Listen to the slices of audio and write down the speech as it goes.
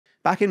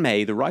Back in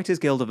May, the Writers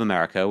Guild of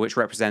America, which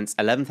represents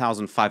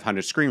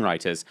 11,500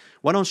 screenwriters,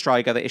 went on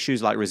strike over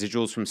issues like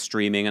residuals from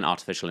streaming and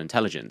artificial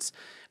intelligence,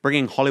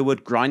 bringing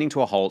Hollywood grinding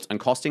to a halt and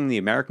costing the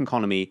American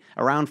economy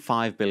around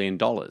 $5 billion.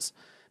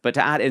 But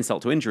to add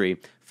insult to injury,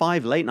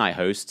 5 late-night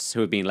hosts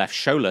who have been left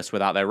showless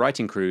without their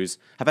writing crews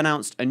have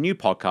announced a new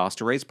podcast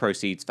to raise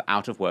proceeds for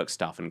out-of-work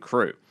staff and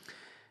crew.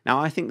 Now,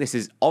 I think this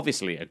is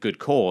obviously a good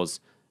cause,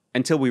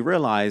 until we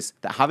realize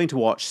that having to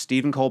watch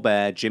Stephen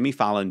Colbert, Jimmy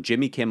Fallon,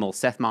 Jimmy Kimmel,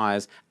 Seth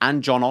Meyers,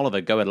 and John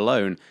Oliver go it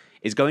alone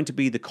is going to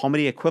be the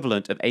comedy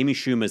equivalent of Amy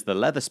Schumer's The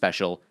Leather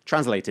Special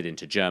translated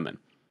into German.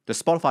 The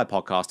Spotify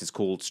podcast is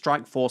called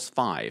Strike Force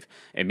 5,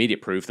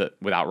 immediate proof that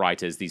without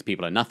writers, these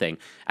people are nothing,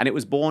 and it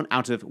was born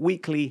out of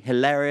weekly,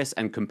 hilarious,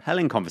 and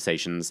compelling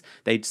conversations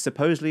they'd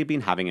supposedly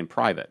been having in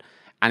private.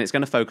 And it's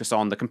going to focus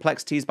on the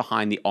complexities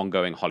behind the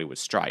ongoing Hollywood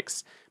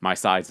strikes. My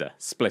sides are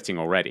splitting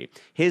already.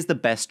 Here's the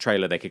best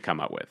trailer they could come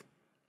up with.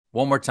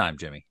 One more time,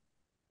 Jimmy.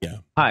 Yeah.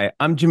 Hi,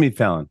 I'm Jimmy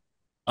Fallon.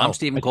 I'm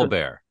Stephen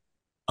Colbert.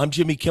 I'm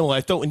Jimmy Kimmel. I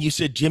thought when you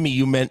said Jimmy,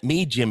 you meant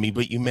me, Jimmy,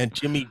 but you meant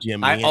Jimmy.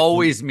 I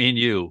always mean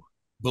you.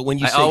 But when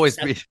you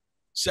say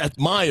Seth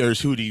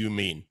Meyers, who do you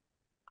mean?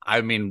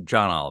 I mean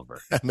John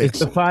Oliver. It's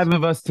the 5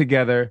 of us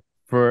together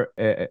for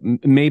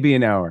maybe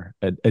an hour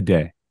a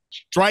day.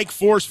 Strike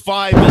Force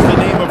 5 is the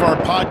name of our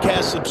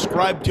podcast.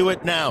 Subscribe to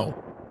it now.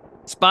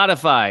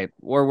 Spotify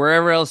or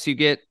wherever else you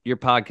get your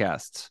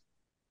podcasts.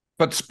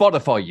 But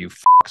Spotify, you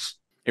fucks.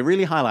 It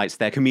really highlights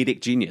their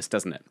comedic genius,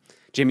 doesn't it?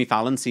 Jimmy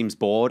Fallon seems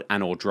bored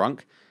and or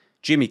drunk.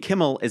 Jimmy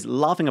Kimmel is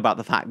laughing about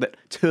the fact that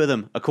 2 of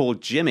them are called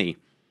Jimmy.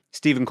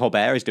 Stephen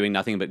Colbert is doing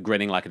nothing but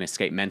grinning like an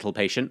escaped mental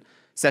patient.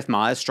 Seth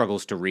Meyers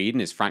struggles to read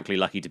and is frankly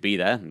lucky to be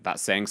there.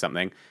 That's saying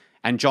something.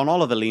 And John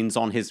Oliver leans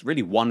on his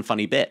really one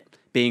funny bit,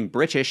 being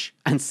British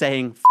and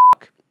saying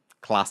fuck.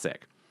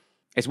 Classic.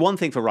 It's one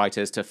thing for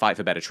writers to fight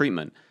for better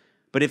treatment,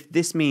 but if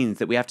this means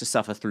that we have to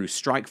suffer through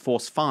Strike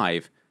Force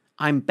 5,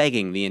 I'm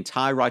begging the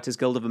entire Writers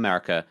Guild of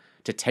America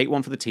to take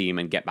one for the team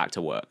and get back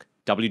to work.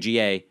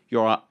 WGA,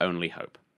 you're our only hope.